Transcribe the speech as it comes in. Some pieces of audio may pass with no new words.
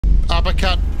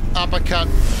Uppercut, uppercut,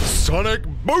 sonic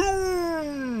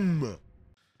boom!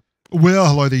 Well,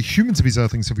 hello there, humans of these other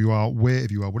things, wherever you are,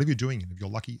 wherever you are, whatever you're doing, and if you're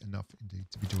lucky enough indeed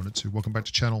to be doing it too. Welcome back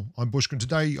to the channel. I'm Bushkin.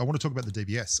 Today, I want to talk about the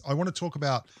DBS. I want to talk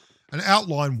about and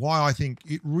outline why I think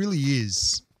it really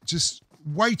is just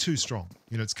way too strong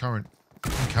in its current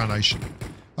incarnation.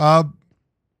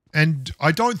 And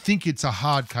I don't think it's a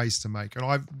hard case to make. And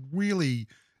I really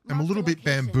am a little bit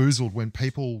bamboozled when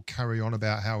people carry on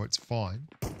about how it's fine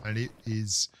and it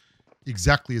is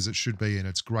exactly as it should be and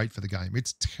it's great for the game.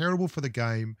 It's terrible for the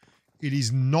game. It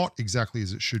is not exactly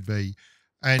as it should be.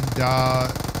 And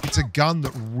it's a gun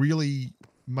that really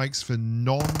makes for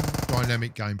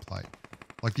non-dynamic gameplay.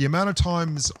 Like the amount of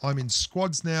times I'm in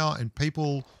squads now and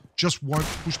people just won't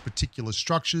push particular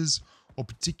structures or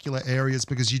particular areas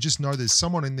because you just know there's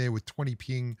someone in there with 20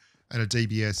 ping and a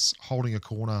DBS holding a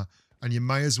corner, and you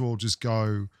may as well just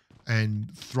go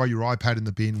and throw your iPad in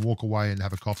the bin, walk away and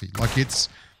have a coffee. Like it's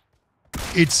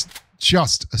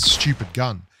just a stupid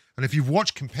gun. And if you've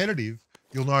watched competitive,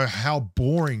 you'll know how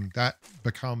boring that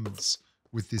becomes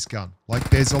with this gun. Like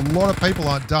there's a lot of people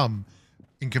aren't dumb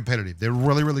in competitive. They're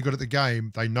really, really good at the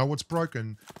game. They know what's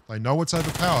broken. They know what's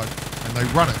overpowered and they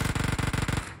run it.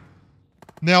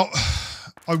 Now,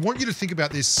 I want you to think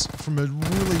about this from a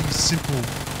really simple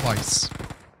place.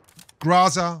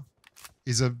 Graza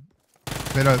is a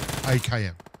better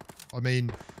AKM. I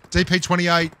mean,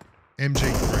 DP28,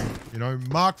 MG3, you know,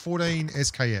 Mark 14,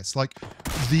 SKS. Like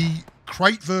the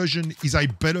crate version is a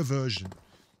better version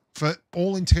for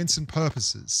all intents and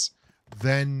purposes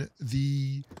than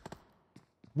the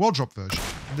well drop version.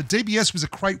 And the DBS was a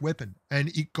crate weapon and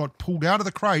it got pulled out of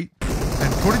the crate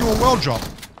and put into a well drop.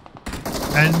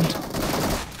 And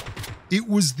it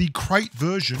was the crate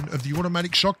version of the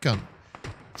automatic shotgun.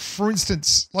 For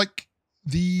instance, like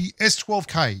the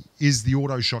S12K is the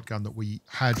auto shotgun that we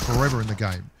had forever in the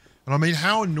game. And I mean,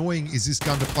 how annoying is this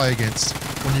gun to play against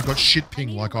when you've got shit ping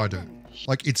like I do?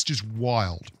 Like, it's just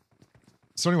wild.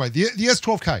 So anyway, the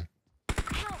S12K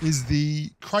is the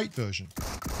crate version,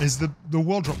 is the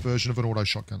well drop version of an auto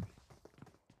shotgun.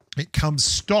 It comes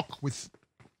stock with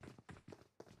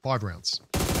 5 rounds.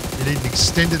 You need an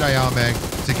extended AR mag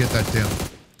to get that down.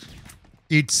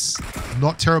 It's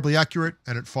not terribly accurate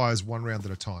and it fires 1 round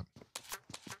at a time.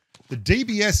 The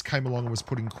DBS came along and was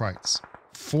put in crates.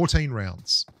 14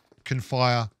 rounds. Can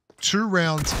fire 2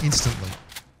 rounds instantly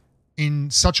in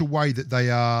such a way that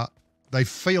they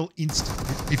feel instant.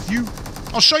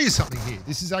 I'll show you something here.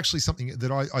 This is actually something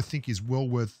that I think is well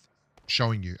worth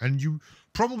showing you. And you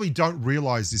probably don't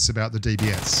realize this about the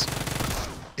DBS.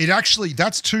 It actually,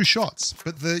 that's 2 shots,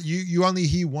 but you only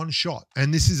hear 1 shot.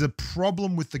 And this is a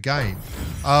problem with the game.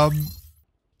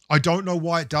 I don't know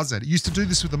why it does that. It used to do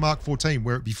this with the Mark 14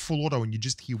 where it'd be full auto and you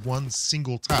just hear 1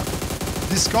 single tap.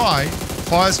 This guy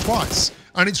fires twice.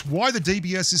 And it's why the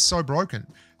DBS is so broken.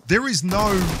 There is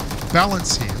no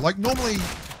balance here. Like normally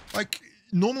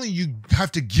you have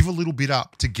to give a little bit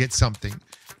up to get something.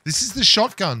 This is the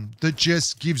shotgun that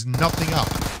just gives nothing up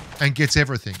and gets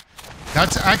everything.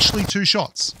 That's actually 2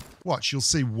 shots. Watch, you'll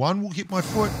see 1 will hit my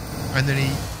foot and then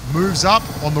he moves up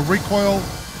on the recoil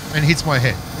and hits my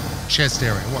head. Chest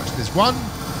area. Watch, there's 1,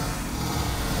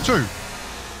 2.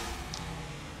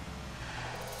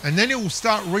 And then he'll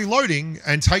start reloading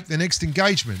and take the next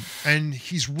engagement. And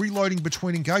he's reloading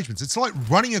between engagements. It's like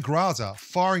running a Graza,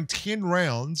 firing 10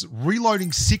 rounds,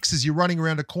 reloading 6 as you're running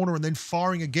around a corner and then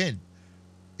firing again.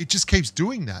 It just keeps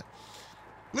doing that.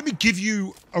 Let me give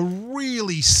you a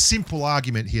really simple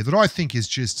argument here that I think is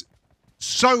just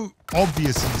so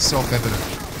obvious and self-evident.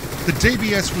 The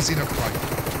DBS was in a crate.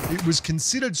 It was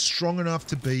considered strong enough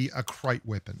to be a crate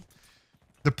weapon.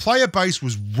 The player base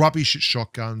was rubbish at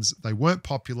shotguns. They weren't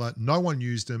popular. No one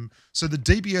used them. So the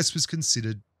DBS was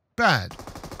considered bad.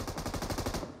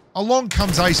 Along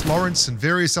comes Ace Lawrence and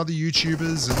various other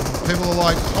YouTubers and people are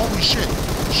like, holy shit,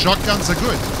 shotguns are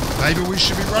good. Maybe we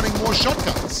should be running more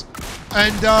shotguns.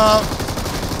 And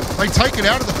they take it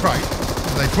out of the crate,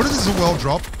 and they put it as a well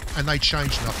drop, and they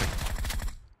change nothing.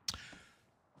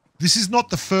 This is not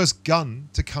the first gun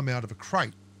to come out of a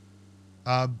crate.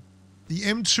 The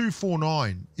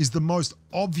M249 is the most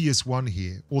obvious one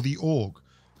here, or the Aug.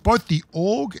 Both the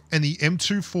Aug and the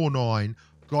M249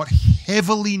 got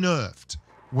heavily nerfed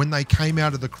when they came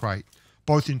out of the crate,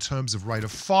 both in terms of rate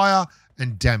of fire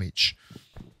and damage.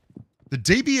 The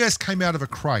DBS came out of a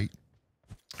crate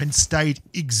and stayed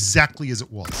exactly as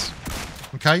it was,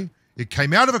 okay? It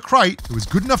came out of a crate, it was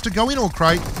good enough to go into a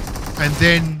crate, and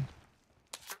then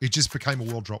it just became a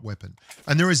well drop weapon.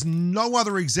 And there is no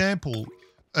other example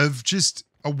of just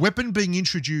a weapon being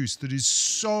introduced that is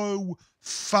so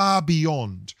far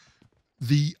beyond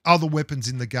the other weapons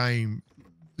in the game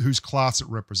whose class it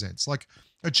represents. Like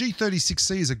a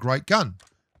G36C is a great gun,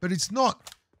 but it's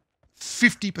not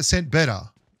 50% better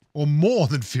or more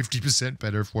than 50%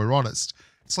 better if we're honest.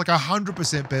 It's like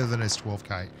 100% better than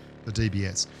S12K, the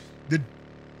DBS. The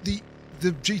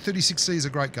G36C is a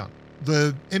great gun.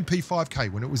 The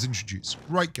MP5K, when it was introduced,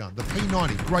 great gun. The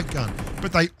P90, great gun.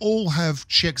 But they all have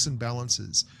checks and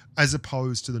balances as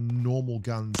opposed to the normal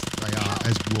guns they are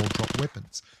as world drop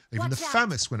weapons. Even the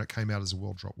FAMAS, when it came out as a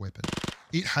world drop weapon,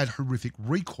 it had horrific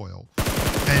recoil,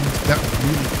 and that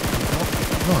really...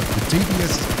 No, the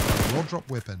DBS is a world drop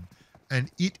weapon,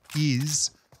 and it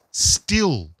is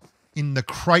still in the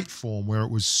crate form where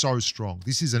it was so strong.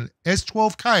 This is an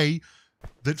S12K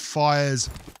that fires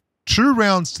 2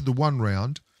 rounds to the 1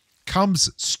 round, comes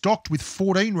stocked with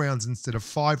 14 rounds instead of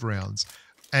 5 rounds,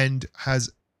 and has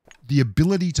the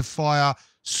ability to fire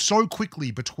so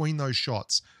quickly between those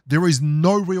shots. There is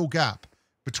no real gap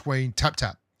between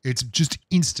tap-tap. It's just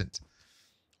instant.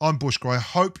 I'm Bushcrow. I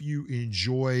hope you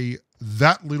enjoy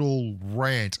that little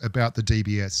rant about the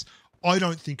DBS. I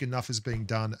don't think enough is being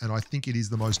done, and I think it is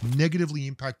the most negatively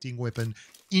impacting weapon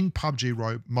in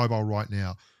PUBG Mobile right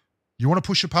now. You want to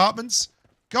push apartments?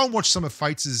 Go and watch some of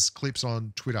Fates' clips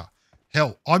on Twitter.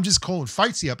 Hell, I'm just calling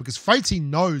Fates out because Fates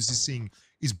knows this thing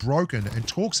is broken and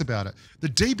talks about it. The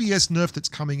DBS Nerf that's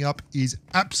coming up is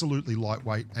absolutely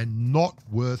lightweight and not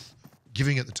worth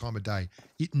giving it the time of day.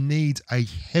 It needs a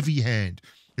heavy hand.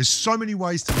 There's so many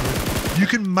ways to do it. You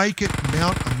can make it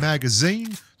mount a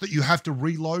magazine that you have to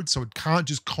reload so it can't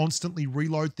just constantly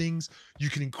reload things. You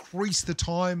can increase the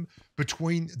time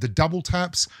between the double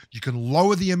taps. You can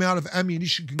lower the amount of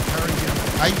ammunition you can carry down to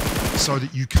 8 so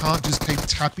that you can't just keep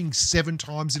tapping 7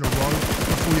 times in a row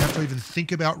before you have to even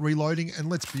think about reloading. And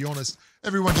let's be honest,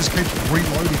 everyone just keeps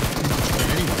reloading in between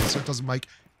anyway, so it doesn't make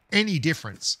any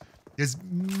difference. There's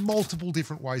multiple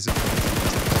different ways of doing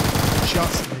it. You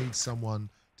just need someone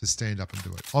to stand up and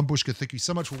do it. I'm Bushka. Thank you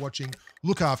so much for watching.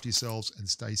 Look after yourselves and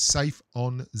stay safe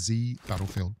on the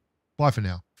battlefield. Bye for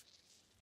now.